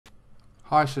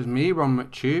Hi, this is me,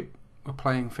 ronMctube. We're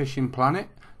playing Fishing Planet.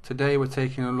 Today we're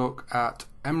taking a look at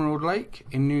Emerald Lake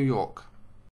in New York.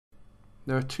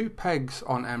 There are two pegs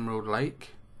on Emerald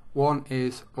Lake. One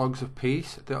is Logs of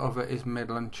Peace, the other is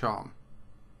Midland Charm.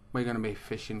 We're going to be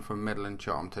fishing from Midland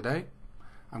Charm today.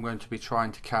 I'm going to be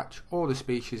trying to catch all the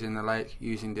species in the lake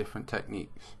using different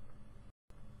techniques.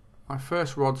 My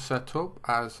first rod set up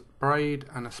as braid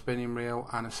and a spinning reel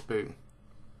and a spoon.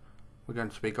 We're going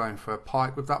to be going for a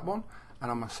pike with that one, and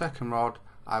on my second rod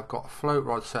I've got a float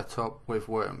rod set up with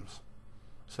worms.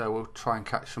 So we'll try and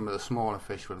catch some of the smaller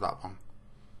fish with that one.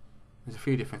 There's a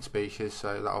few different species,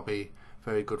 so that'll be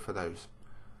very good for those.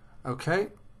 Okay,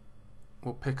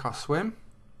 we'll pick our swim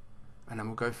and then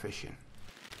we'll go fishing.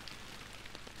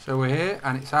 So we're here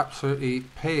and it's absolutely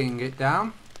peeing it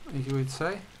down, as you would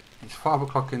say. It's 5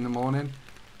 o'clock in the morning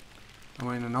and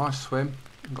we're in a nice swim.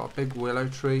 We've got a big willow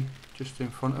tree just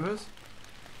in front of us.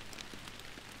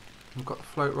 We've got the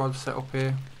float rod set up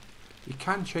here. You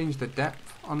can change the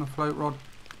depth on the float rod.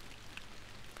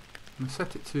 I'm going to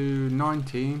set it to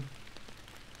 19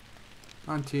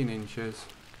 inches.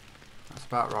 That's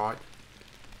about right.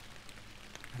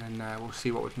 And we'll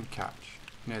see what we can catch.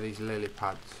 You know, these lily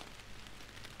pads.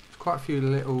 There's quite a few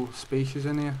little species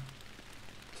in here.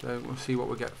 So we'll see what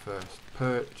we get first.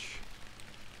 Perch,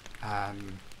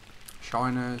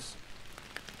 shiners.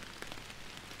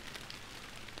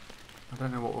 I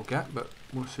don't know what we'll get, but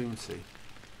we'll soon see.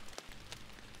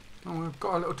 Oh, we've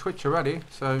got a little twitch already,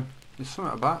 so there's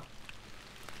something about.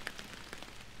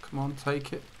 Come on,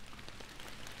 take it.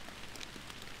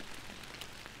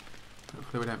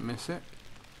 Hopefully we don't miss it.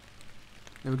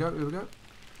 Here we go, here we go.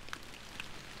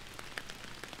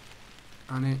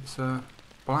 And it's a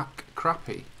black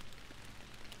crappie.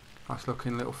 Nice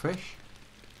looking little fish.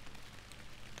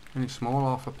 Only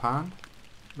small, £1/2 pound,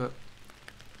 but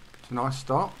it's a nice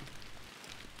start.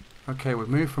 Okay, we've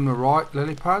moved from the right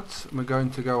lily pads and we're going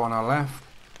to go on our left.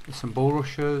 There's some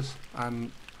bulrushes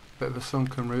and a bit of a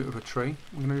sunken root of a tree.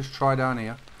 We're going to just try down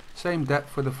here. Same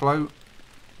depth with the float,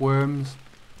 worms.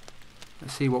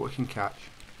 Let's see what we can catch.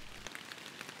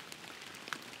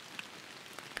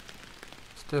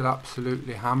 Still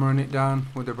absolutely hammering it down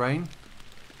with the rain.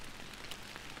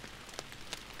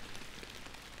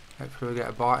 Hopefully we'll get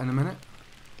a bite in a minute.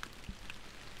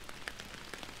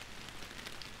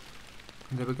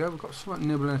 And there we go, we've got something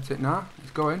nibbling at it now.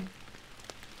 It's going.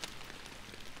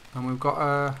 And we've got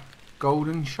a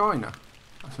golden shiner.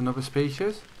 That's another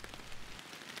species.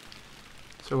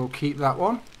 So we'll keep that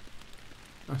one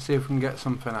and see if we can get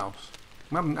something else.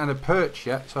 We haven't had a perch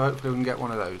yet, so hopefully we can get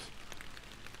one of those.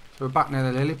 So we're back near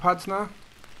the lily pads now.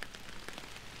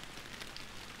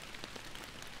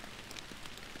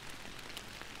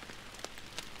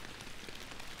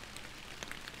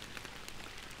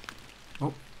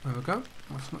 Oh, there we go.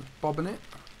 That's not bobbing it.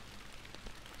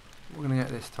 What we're going to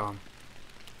get this time.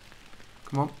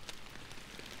 Come on.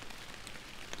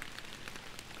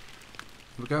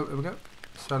 Here we go, here we go.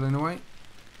 Sailing away.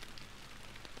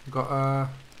 We've got a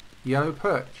yellow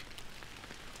perch.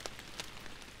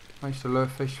 I used to lure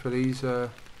fish for these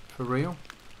for real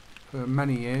for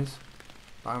many years.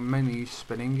 I mainly use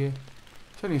spinning gear.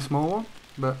 It's only a small one,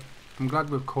 but I'm glad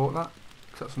we've caught that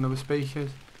because that's another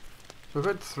species. We've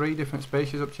had 3 different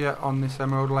species up to yet on this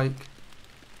Emerald Lake.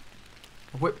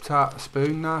 I've whipped out a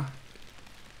spoon now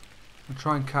and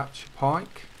try and catch a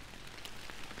pike.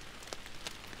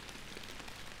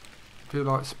 I do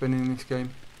like spinning in this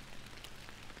game.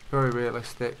 Very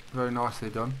realistic, very nicely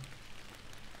done.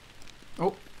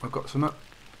 Oh, I've got some up.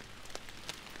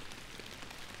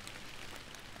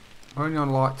 Only on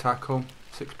light tackle,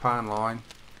 £6 line.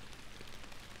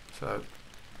 So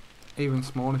even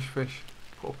smallish fish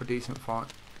put up a decent fight.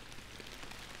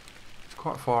 It's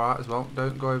quite far out as well.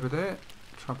 Don't go over there.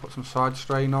 Try and put some side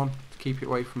strain on to keep it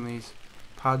away from these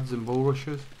pads and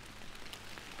bulrushes.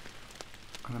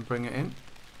 And then bring it in.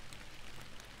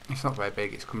 It's not very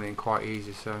big, it's coming in quite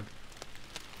easy, so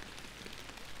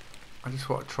I just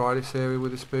want to try this area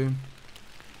with a spoon.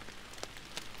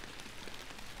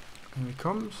 Here he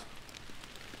comes.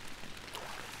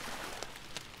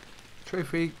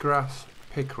 Trophy grass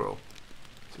pickerel.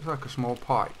 So it's like a small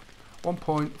pike.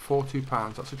 1.42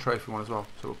 pounds, that's a trophy one as well.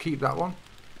 So we'll keep that one.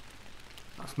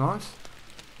 That's nice.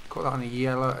 Got that on a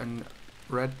yellow and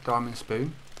red diamond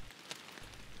spoon.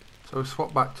 So we'll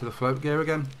swap back to the float gear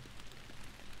again.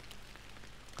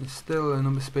 There's still a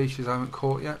number of species I haven't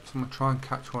caught yet, so I'm going to try and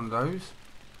catch one of those.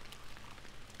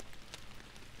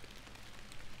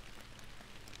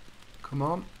 Come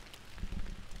on.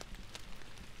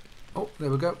 Oh, there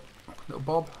we go. Little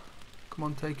bob. Come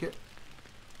on, take it.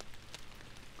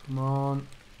 Come on.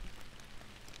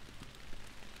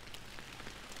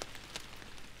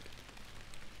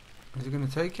 Is he going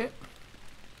to take it?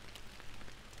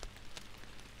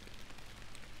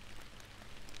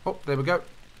 Oh, there we go.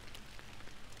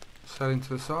 Sailing to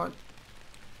the side.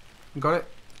 Got it.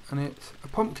 And it's a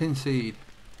pumpkin seed.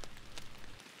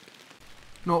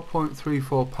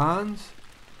 0.34 pounds.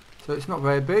 So it's not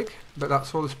very big, but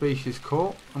that's all the species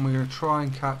caught. And we're going to try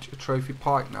and catch a trophy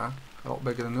pike now. A lot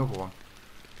bigger than the other one.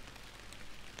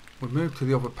 We've moved to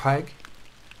the other peg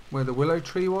where the willow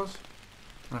tree was.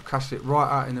 And I've cast it right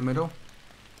out in the middle.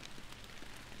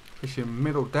 Fishing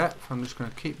middle depth. I'm just going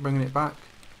to keep bringing it back.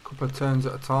 A couple of turns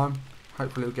at a time.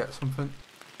 Hopefully we'll get something.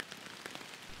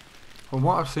 From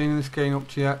what I've seen in this game up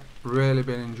to yet, really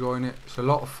been enjoying it. It's a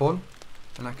lot of fun.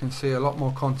 And I can see a lot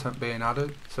more content being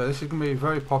added. So this is going to be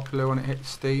very popular when it hits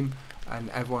Steam. And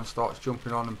everyone starts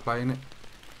jumping on and playing it.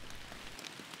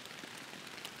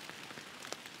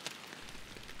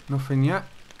 Nothing yet.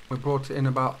 We brought it in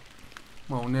about,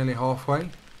 well, nearly halfway.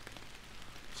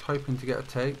 Just hoping to get a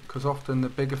take, because often the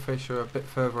bigger fish are a bit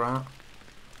further out.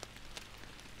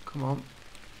 Come on.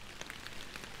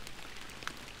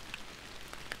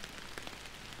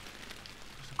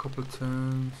 Just a couple of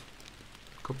turns.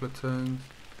 A couple of turns.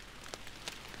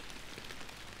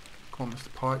 Come on,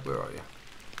 Mr. Pike, where are you?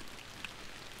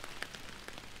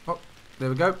 Oh, there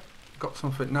we go. Got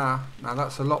something now. Now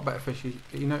that's a lot better fish.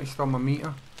 You noticed on my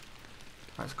meter?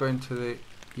 That's going to the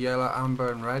yellow,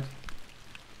 amber and red.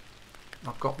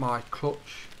 I've got my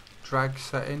clutch drag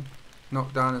setting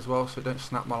knocked down as well, so it don't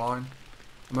snap my line.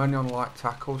 I'm only on light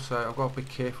tackle, so I've got to be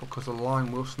careful because the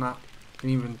line will snap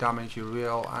and even damage your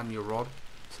reel and your rod.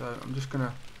 So I'm just going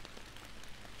to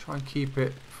try and keep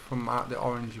it from out the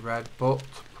orange red, but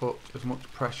put as much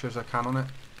pressure as I can on it.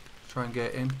 Try and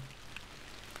get it in.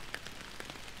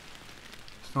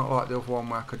 It's not like the other one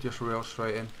where I could just reel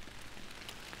straight in.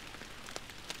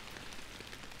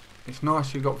 It's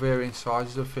nice you've got varying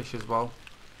sizes of fish as well,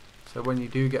 so when you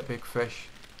do get big fish,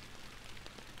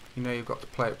 you know you've got to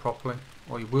play it properly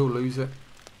or you will lose it.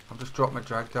 I've just dropped my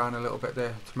drag down a little bit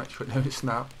there to make sure it don't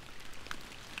snap.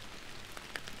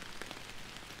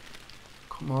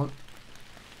 Come on.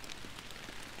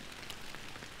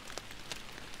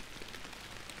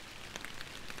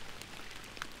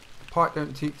 The pike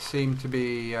don't seem to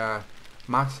be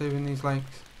massive in these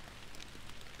lakes.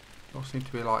 They all seem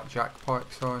to be like jack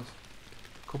pike size.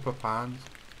 A couple of pounds.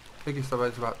 Biggest I've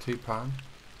had is about £2.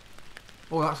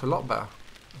 Oh, that's a lot better.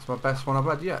 That's my best one I've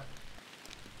had yet.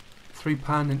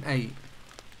 £3.08.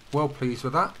 Well pleased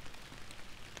with that.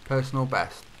 Personal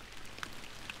best.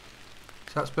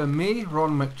 So that's been me,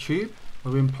 ronMctube.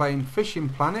 We've been playing Fishing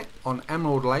Planet on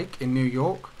Emerald Lake in New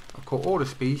York. I've caught all the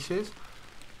species.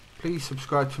 Please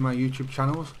subscribe to my YouTube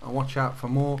channels and watch out for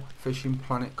more Fishing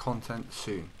Planet content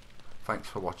soon. Thanks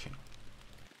for watching.